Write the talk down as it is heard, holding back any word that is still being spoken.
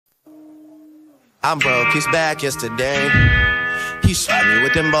I'm broke, he's back yesterday. He shot me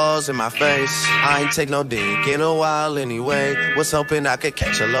with them balls in my face. I ain't take no dick in a while anyway. Was hoping I could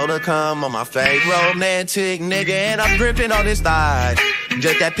catch a load of cum on my face. Romantic nigga, and I'm gripping on his thighs.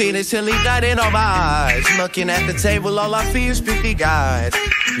 Just that penis till he got in on my eyes. Looking at the table, all I feel is 50 guys.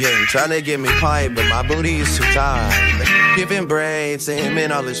 Yeah, he tryna get me pipe, but my booty is too tight. Giving braids to him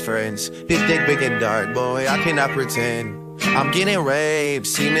and all his friends. His dick big and dark, boy, I cannot pretend. I'm getting raped,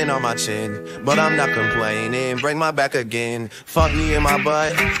 semen on my chin, but I'm not complaining, break my back again. Fuck me in my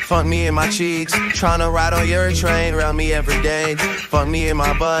butt, fuck me in my cheeks, tryna ride on your train around me every day. Fuck me in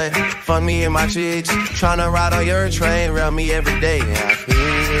my butt, fuck me in my cheeks, tryna ride on your train around me every day. Yeah, I feel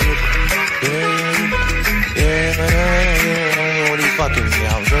it, yeah, what are you fucking me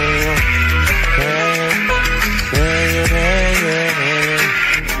out,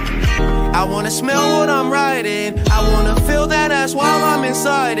 I wanna smell what I'm writing. I wanna feel that ass while I'm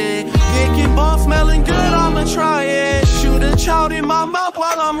inside it. Getting ball smelling good, I'ma try it. Shoot a child in my mouth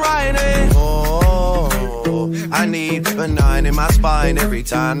while I'm writing. Oh, I need a 9 in my spine every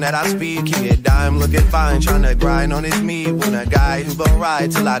time that I speak. He a dime looking fine, tryna grind on his meat. When a guy who gon'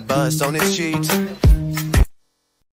 ride till I bust on his sheets.